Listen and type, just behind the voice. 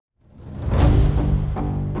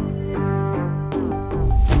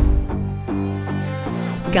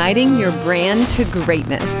guiding your brand to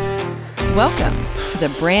greatness. Welcome to the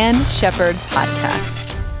Brand Shepherd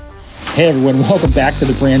Podcast. Hey everyone, welcome back to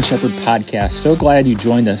the Brand Shepherd Podcast. So glad you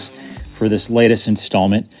joined us for this latest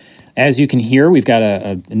installment. As you can hear, we've got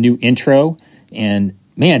a new intro, and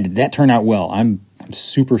man, did that turn out well. I'm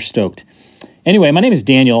super stoked. Anyway, my name is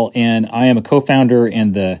Daniel, and I am a co-founder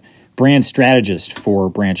and the brand strategist for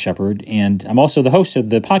Brand Shepherd, and I'm also the host of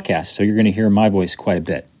the podcast, so you're going to hear my voice quite a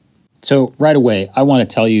bit. So right away, I want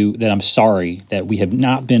to tell you that I'm sorry that we have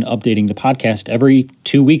not been updating the podcast every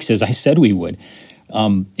 2 weeks as I said we would.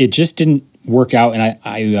 It just didn't work out, and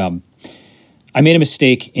I made a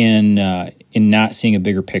mistake in not seeing a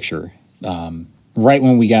bigger picture. Right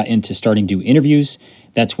when we got into starting to do interviews,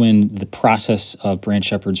 that's when the process of Brand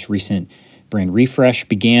Shepherd's recent brand refresh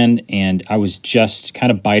began, and I was just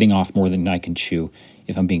kind of biting off more than I can chew,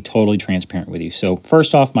 if I'm being totally transparent with you. So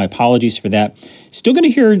first off, my apologies for that. Still going to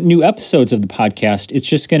hear new episodes of the podcast. It's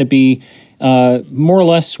just going to be more or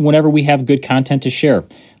less whenever we have good content to share.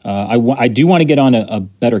 I do want to get on a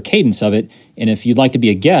better cadence of it, and if you'd like to be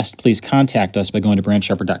a guest, please contact us by going to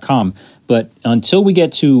brandshepherd.com. But until we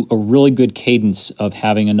get to a really good cadence of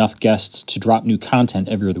having enough guests to drop new content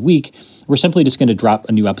every other week, we're simply just going to drop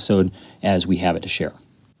a new episode as we have it to share.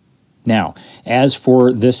 Now, as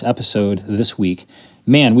for this episode this week,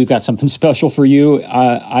 man, we've got something special for you.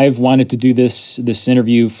 I've wanted to do this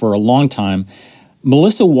interview for a long time.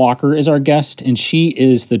 Melissa Walker is our guest, and she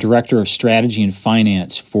is the Director of Strategy and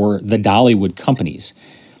Finance for the Dollywood companies.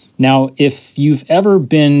 Now, if you've ever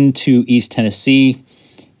been to East Tennessee,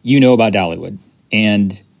 you know about Dollywood,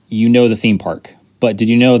 and you know the theme park. But did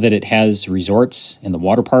you know that it has resorts and the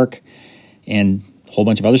water park and a whole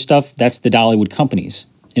bunch of other stuff? That's the Dollywood companies.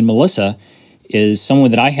 And Melissa is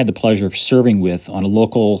someone that I had the pleasure of serving with on a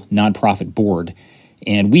local nonprofit board,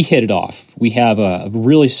 and we hit it off. We have a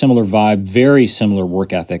really similar vibe, very similar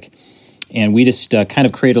work ethic, and we just kind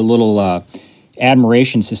of create a little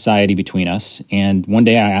admiration society between us. And one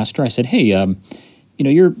day I asked her, I said, hey,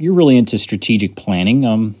 you're really into strategic planning.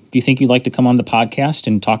 Do you think you'd like to come on the podcast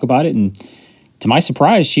and talk about it? And to my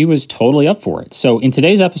surprise, she was totally up for it. So in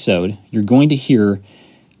today's episode, you're going to hear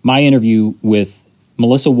my interview with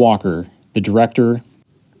Melissa Walker, the Director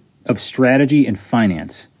of Strategy and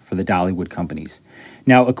Finance for the Dollywood companies.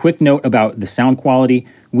 Now, a quick note about the sound quality.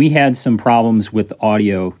 We had some problems with the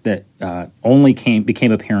audio that only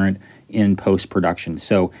became apparent in post-production.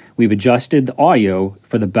 So we've adjusted the audio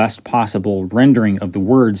for the best possible rendering of the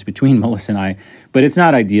words between Melissa and I, but it's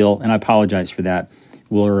not ideal, and I apologize for that.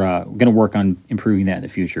 We're going to work on improving that in the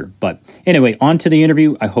future. But anyway, on to the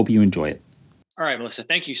interview. I hope you enjoy it. All right, Melissa,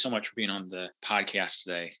 thank you so much for being on the podcast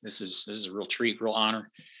today. This is a real treat, real honor.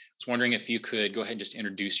 I was wondering if you could go ahead and just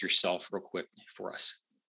introduce yourself real quick for us.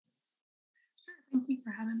 Sure, thank you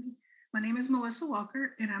for having me. My name is Melissa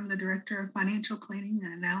Walker, and I'm the Director of Financial Planning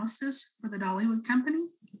and Analysis for the Dollywood Company.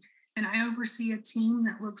 And I oversee a team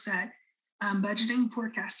that looks at budgeting,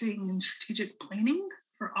 forecasting, and strategic planning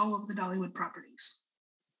for all of the Dollywood properties.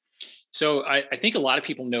 So I think a lot of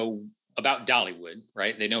people know about Dollywood,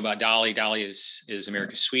 right? They know about Dolly. Dolly is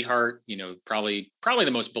America's sweetheart, probably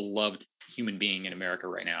the most beloved human being in America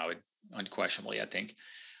right now, unquestionably, I think.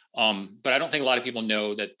 But I don't think a lot of people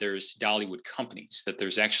know that there's Dollywood companies, that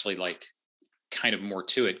there's actually like kind of more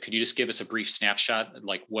to it. Could you just give us a brief snapshot,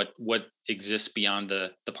 like what exists beyond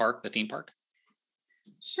the park, the theme park?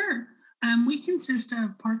 Sure. We consist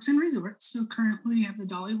of parks and resorts. So currently we have the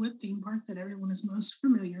Dollywood theme park that everyone is most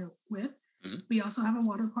familiar with. Mm-hmm. We also have a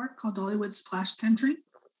water park called Dollywood Splash Country.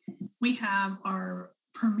 We have our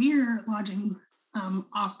premier lodging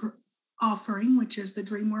offering, which is the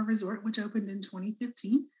Dreamwear Resort, which opened in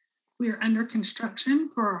 2015. We are under construction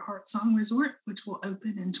for our Heart Song Resort, which will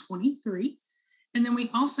open in 23. And then we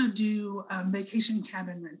also do vacation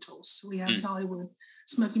cabin rentals. So we have Dollywood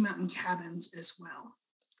Smoky Mountain Cabins as well.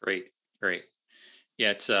 Great.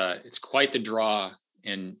 Yeah, it's quite the draw,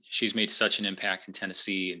 and she's made such an impact in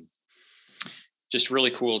Tennessee, and just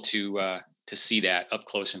really cool to see that up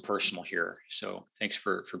close and personal here. So thanks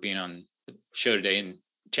for being on the show today and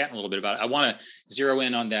chatting a little bit about it. I want to zero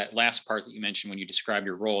in on that last part that you mentioned when you described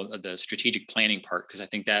your role, the strategic planning part, because I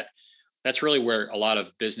think that's really where a lot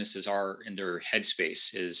of businesses are in their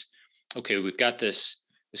headspace is, okay, we've got this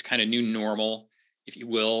kind of new normal, if you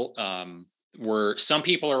will, where some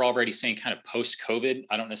people are already saying kind of post-COVID.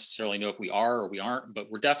 I don't necessarily know if we are or we aren't,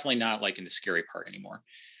 but we're definitely not like in the scary part anymore.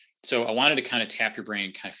 So I wanted to kind of tap your brain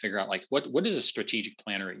and kind of figure out like what does a strategic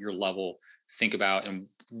planner at your level think about, and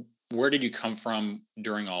where did you come from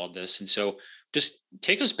during all of this? And so just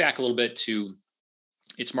take us back a little bit to,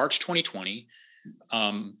 it's March 2020.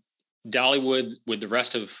 Dollywood, with the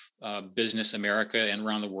rest of business America and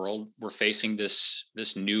around the world, we're facing this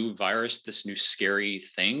new virus, this new scary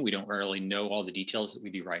thing. We don't really know all the details that we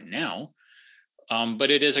do right now, but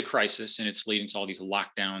it is a crisis, and it's leading to all these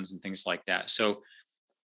lockdowns and things like that. So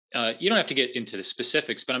you don't have to get into the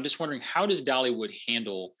specifics, but I'm just wondering, how does Dollywood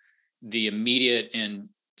handle the immediate and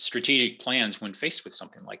strategic plans when faced with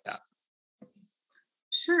something like that?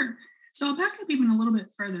 Sure. So I'll back up even a little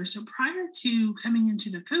bit further. So prior to coming into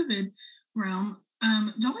the COVID realm,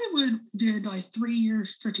 Dollywood did like 3 year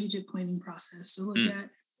strategic planning process. So look at,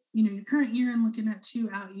 your current year and looking at 2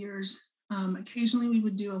 out years. Occasionally we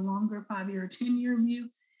would do a longer 5 year or 10 year view.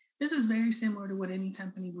 This is very similar to what any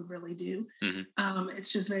company would really do.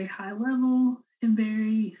 It's just very high level and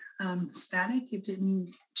very static. It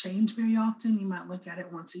didn't change very often. You might look at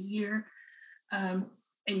it once a year.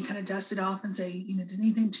 And you kind of dust it off and say, did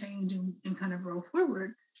anything change, and kind of roll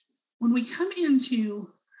forward. When we come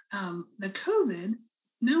into the COVID,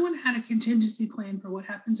 no one had a contingency plan for what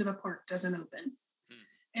happens if a park doesn't open.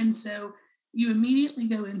 And so you immediately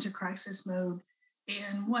go into crisis mode.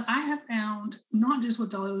 And what I have found, not just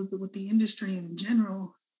with Dollywood, but with the industry in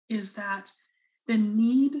general, is that the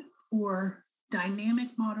need for dynamic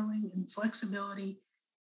modeling and flexibility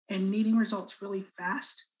and needing results really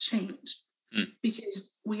fast changed.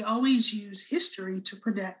 Because we always use history to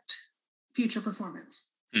predict future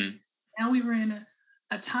performance. Now we were in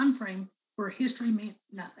a time frame where history meant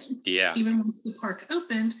nothing. Yeah. Even when the park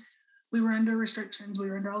opened, we were under restrictions. We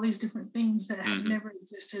were under all these different things that had never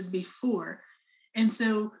existed before. And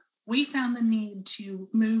so we found the need to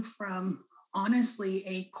move from, honestly,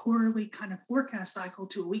 a quarterly kind of forecast cycle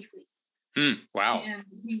to a weekly. Wow. And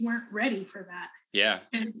we weren't ready for that. Yeah.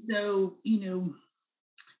 And so,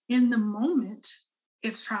 in the moment,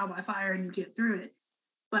 it's trial by fire and you get through it.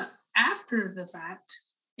 But after the fact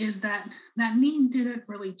is that need didn't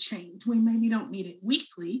really change. We maybe don't need it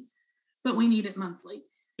weekly, but we need it monthly.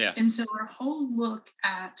 Yeah. And so our whole look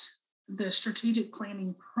at the strategic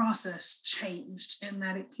planning process changed, in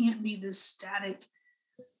that it can't be this static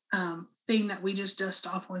thing that we just dust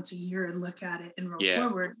off once a year and look at it and roll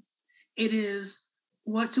forward. It is,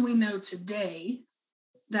 what do we know today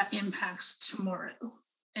that impacts tomorrow?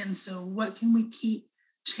 And so what can we keep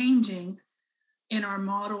changing in our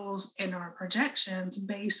models and our projections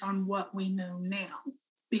based on what we know now?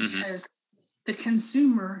 Because the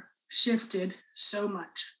consumer shifted so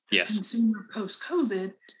much. The consumer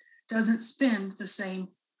post-COVID doesn't spend the same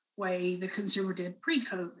way the consumer did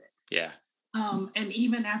pre-COVID. Yeah. And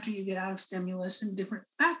even after you get out of stimulus and different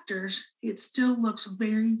factors, it still looks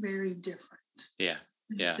very, very different. Yeah.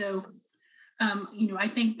 Yeah. So I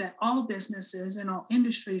think that all businesses and all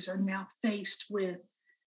industries are now faced with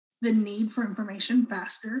the need for information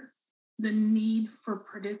faster, the need for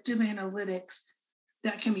predictive analytics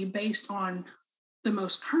that can be based on the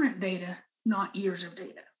most current data, not years of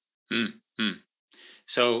data.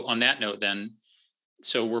 So on that note, then,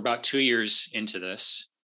 so we're about 2 years into this,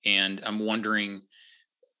 and I'm wondering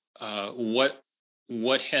how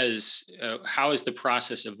has the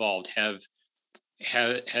process evolved?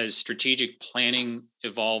 Has strategic planning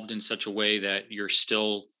evolved in such a way that you're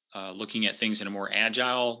still looking at things in a more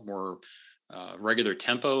agile, more regular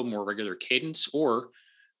tempo, more regular cadence, or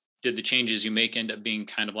did the changes you make end up being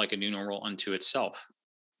kind of like a new normal unto itself?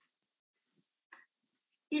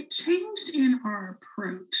 It changed in our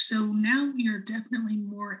approach. So now we are definitely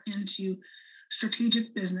more into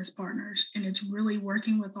strategic business partners, and it's really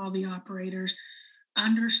working with all the operators,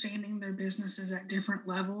 understanding their businesses at different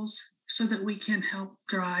levels so that we can help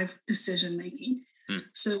drive decision making.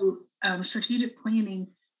 So strategic planning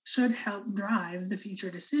should help drive the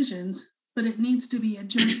future decisions, but it needs to be a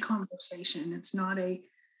joint conversation. It's not a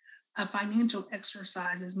financial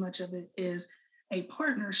exercise as much of it is a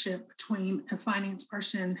partnership between a finance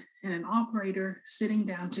person and an operator sitting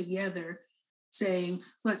down together saying,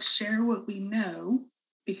 let's share what we know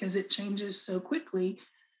because it changes so quickly.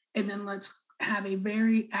 And then let's have a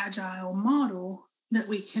very agile model that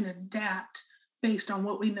we can adapt based on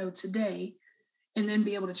what we know today and then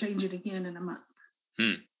be able to change it again in a month.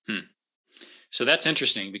 So that's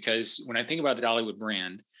interesting, because when I think about the Dollywood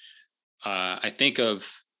brand, I think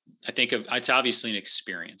of it's obviously an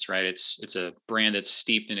experience, right? It's a brand that's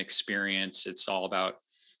steeped in experience. It's all about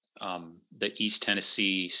the East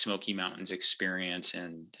Tennessee Smoky Mountains experience,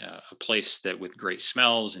 and a place that with great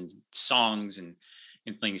smells and songs and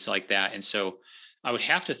things like that. And so I would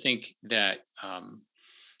have to think that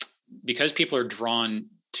because people are drawn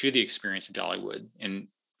to the experience of Dollywood and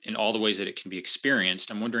in all the ways that it can be experienced,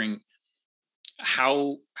 I'm wondering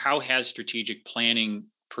how has strategic planning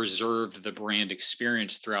preserved the brand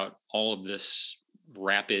experience throughout all of this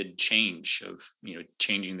rapid change of,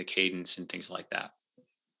 changing the cadence and things like that?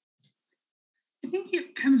 I think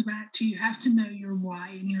it comes back to, you have to know your why,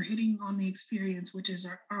 and you're hitting on the experience, which is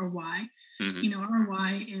our why. Mm-hmm. Our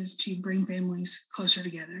why is to bring families closer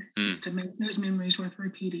together. It's to make those memories worth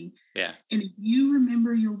repeating. Yeah. And if you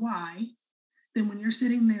remember your why, then when you're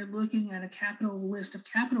sitting there looking at a capital list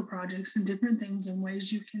of capital projects and different things and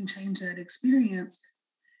ways you can change that experience,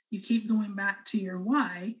 you keep going back to your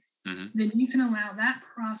why, then you can allow that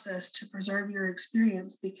process to preserve your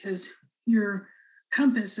experience, because your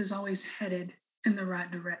compass is always headed in the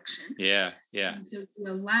right direction. Yeah. Yeah. And so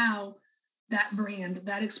you allow that brand,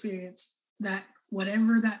 that experience, that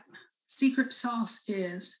whatever that secret sauce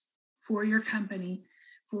is for your company,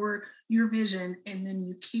 for your vision, and then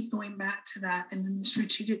you keep going back to that. And then the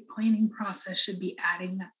strategic planning process should be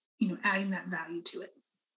adding that value to it.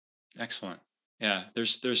 Excellent. Yeah.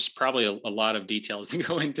 There's probably a lot of details that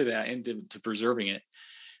go into that, into preserving it,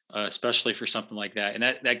 especially for something like that. And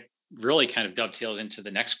that really kind of dovetails into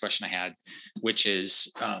the next question I had, which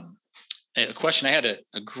is a question. I had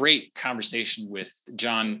a great conversation with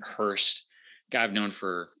John Hurst, guy I've known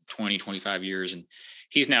for 20, 25 years. And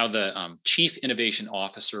he's now the Chief Innovation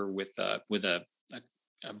Officer with a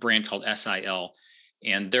brand called SIL.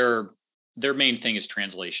 And their main thing is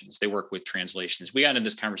translations. They work with translations. We got into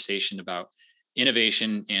this conversation about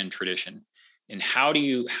innovation and tradition, and how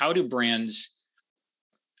do brands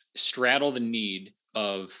straddle the need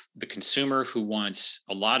of the consumer who wants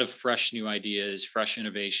a lot of fresh new ideas, fresh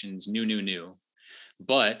innovations, new,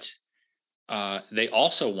 but they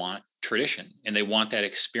also want tradition, and they want that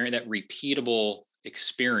experience, that repeatable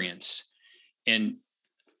experience. And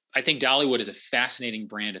I think Dollywood is a fascinating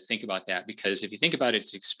brand to think about that, because if you think about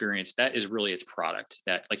its experience, that is really its product.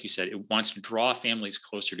 That, like you said, it wants to draw families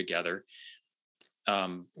closer together.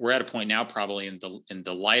 We're at a point now, probably in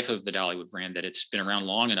the life of the Dollywood brand, that it's been around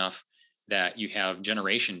long enough that you have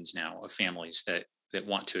generations now of families that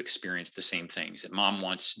want to experience the same things, that mom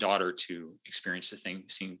wants daughter to experience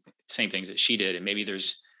same things that she did. And maybe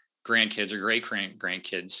there's grandkids or great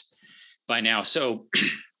grandkids by now. So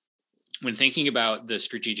when thinking about the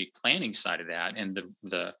strategic planning side of that, and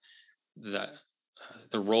the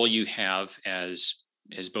role you have as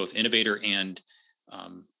both innovator and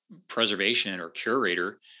preservation or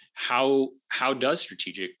curator, how does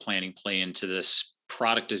strategic planning play into this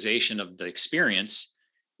productization of the experience?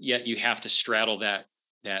 Yet you have to straddle that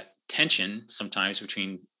tension sometimes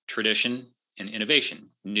between tradition and innovation,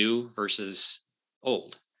 new versus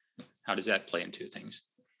old. How does that play into things?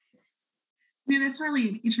 Man, that's really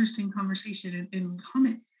an interesting conversation and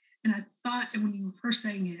comment. And I thought, when you were first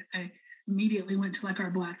saying it, I immediately went to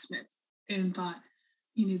our blacksmith and thought,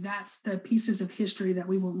 that's the pieces of history that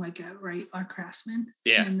we won't let go, right? Our craftsmen.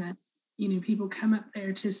 Yeah. And that, people come up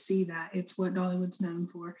there to see that. It's what Dollywood's known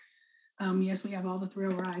for. Yes, we have all the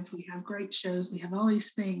thrill rides. We have great shows. We have all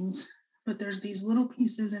these things. But there's these little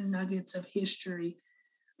pieces and nuggets of history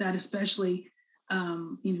that especially,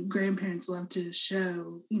 grandparents love to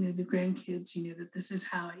show, the grandkids, that this is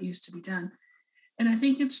how it used to be done. And I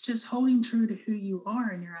think it's just holding true to who you are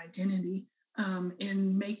and your identity,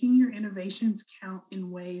 and making your innovations count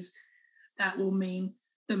in ways that will mean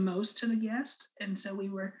the most to the guest. And so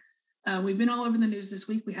we've been all over the news this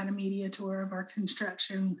week. We had a media tour of our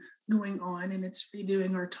construction going on, and it's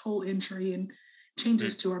redoing our toll entry and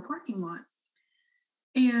changes to our parking lot.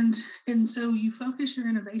 And so you focus your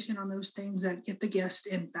innovation on those things that get the guest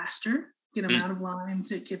in faster, get them out of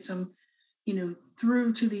lines, it gets them,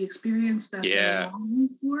 through to the experience that they're longing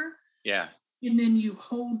for. Yeah. And then you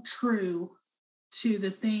hold true to the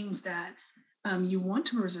things that you want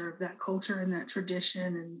to preserve, that culture and that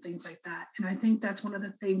tradition and things like that. And I think that's one of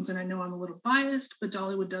the things, and I know I'm a little biased, but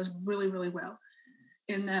Dollywood does really, really well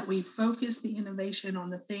in that we focus the innovation on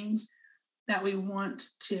the things that we want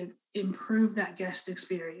to improve that guest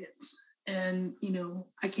experience. And,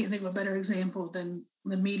 I can't think of a better example than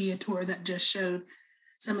the media tour that just showed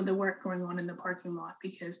some of the work going on in the parking lot,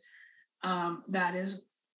 because that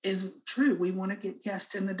is true. We want to get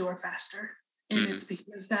guests in the door faster. And it's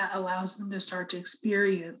because that allows them to start to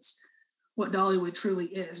experience what Dollywood truly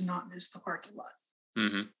is, not just the parking lot.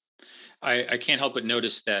 Mm-hmm. I can't help but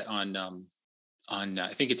notice that on I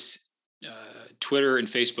think it's Twitter and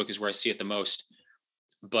Facebook is where I see it the most,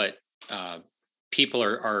 but people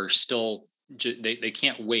are still, they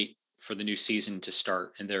can't wait for the new season to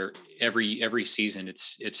start. And they're every season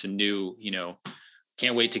it's a new,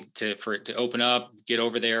 can't wait for it to open up, get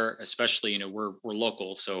over there, especially, we're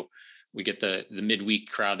local. So we get the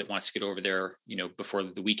midweek crowd that wants to get over there, before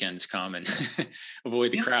the weekends come and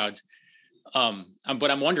avoid the crowds.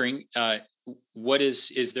 But I'm wondering,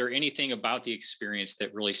 is there anything about the experience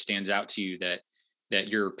that really stands out to you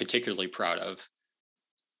that you're particularly proud of?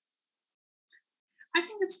 I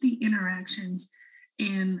think it's the interactions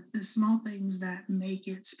and the small things that make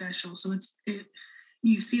it special. So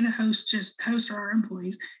you see the host or our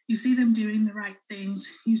employees, you see them doing the right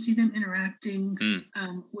things, you see them interacting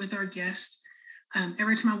with our guests.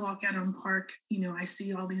 Every time I walk out on Park, I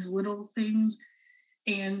see all these little things,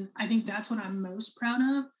 and I think that's what I'm most proud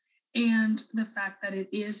of. And the fact that it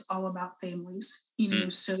is all about families,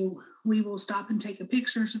 so we will stop and take a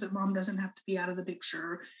picture so that mom doesn't have to be out of the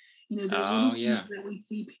picture. Those little things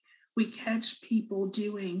that we catch people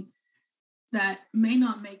doing that may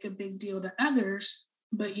not make a big deal to others.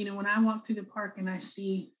 But, when I walk through the park and I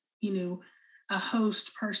see, a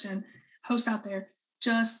host out there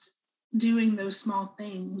just doing those small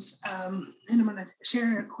things. And I'm going to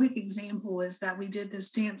share a quick example is that we did this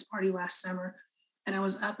dance party last summer, and I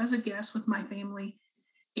was up as a guest with my family.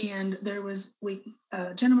 And there was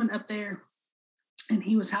a gentleman up there, and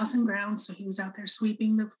he was house and grounds. So he was out there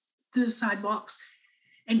sweeping the sidewalks,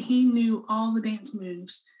 and he knew all the dance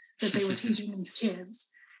moves that they were teaching these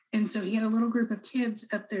kids. And so he had a little group of kids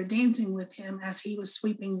up there dancing with him as he was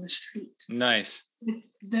sweeping the street. Nice. It's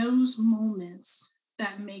those moments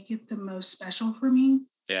that make it the most special for me,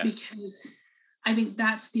 because I think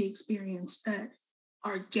that's the experience that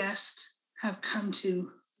our guests have come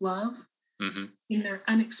to love. And they're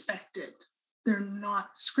unexpected. They're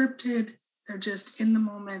not scripted. They're just in the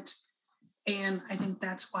moment. And I think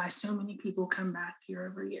that's why so many people come back year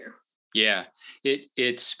over year. Yeah,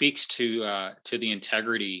 it speaks to the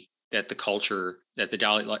integrity that the culture that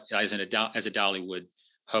the as a Dollywood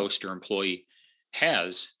host or employee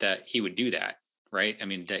has, that he would do that, right? I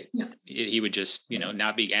mean, he would just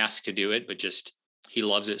not be asked to do it, but just he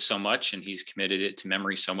loves it so much and he's committed it to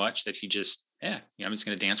memory so much that he just I'm just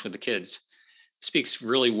going to dance with the kids. Speaks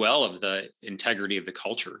really well of the integrity of the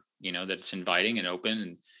culture, that it's inviting and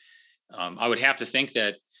open. And I would have to think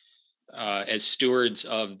that as stewards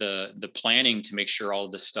of the planning to make sure all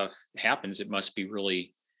of this stuff happens, it must be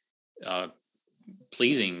really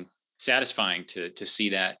pleasing, satisfying to see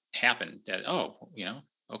that happen. That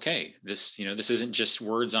okay, this isn't just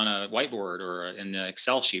words on a whiteboard or in an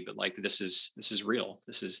Excel sheet, but like this is real.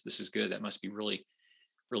 This is good. That must be really,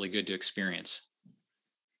 really good to experience.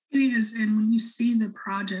 It is, and when you see the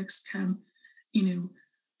projects come,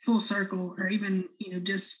 full circle, or even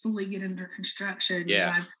just fully get under construction.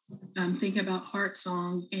 Yeah. I think about Heart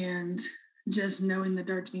Song and just knowing the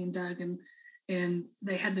dirt's being dug, and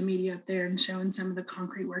they had the media up there and showing some of the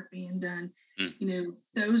concrete work being done.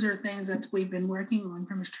 Those are things that we've been working on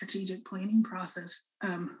from a strategic planning process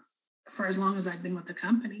for as long as I've been with the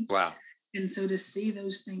company. Wow. And so to see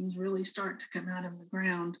those things really start to come out of the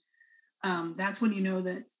ground, that's when you know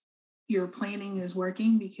that your planning is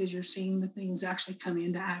working, because you're seeing the things actually come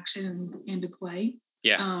into action and into play.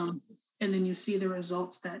 Yeah. And then you see the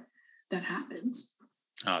results that happens.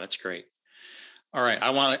 Oh, that's great. All right.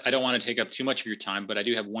 I don't want to take up too much of your time, but I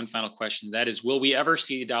do have one final question. That is, will we ever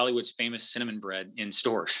see Dollywood's famous cinnamon bread in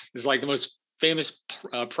stores? It's like the most famous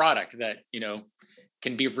product that,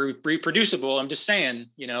 can be reproducible. I'm just saying,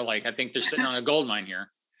 I think they're sitting on a gold mine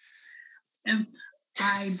here. And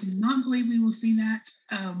I do not believe we will see that,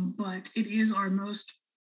 but it is our most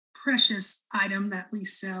precious item that we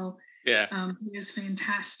sell. Yeah. It is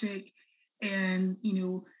fantastic. And,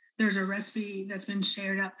 there's a recipe that's been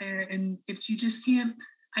shared out there, and if you just can't,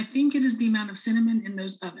 I think it is the amount of cinnamon in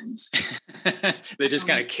those ovens. They just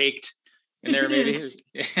kind of caked in there, maybe.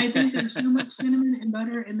 I think there's so much cinnamon and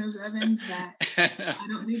butter in those ovens that I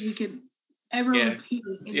don't think we could ever repeat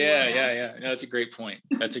it. Yeah. No, that's a great point.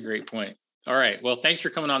 All right. Well, thanks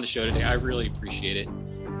for coming on the show today. I really appreciate it.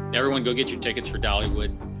 Everyone, go get your tickets for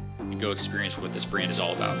Dollywood and go experience what this brand is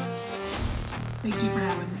all about. Thank you for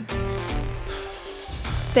having me.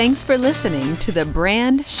 Thanks for listening to the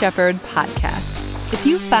Brand Shepherd Podcast. If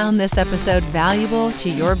you found this episode valuable to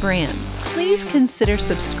your brand, please consider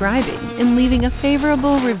subscribing and leaving a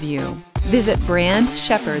favorable review. Visit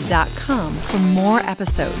brandshepherd.com for more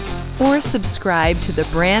episodes, or subscribe to the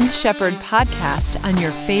Brand Shepherd Podcast on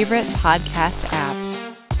your favorite podcast app.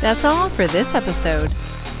 That's all for this episode.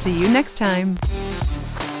 See you next time.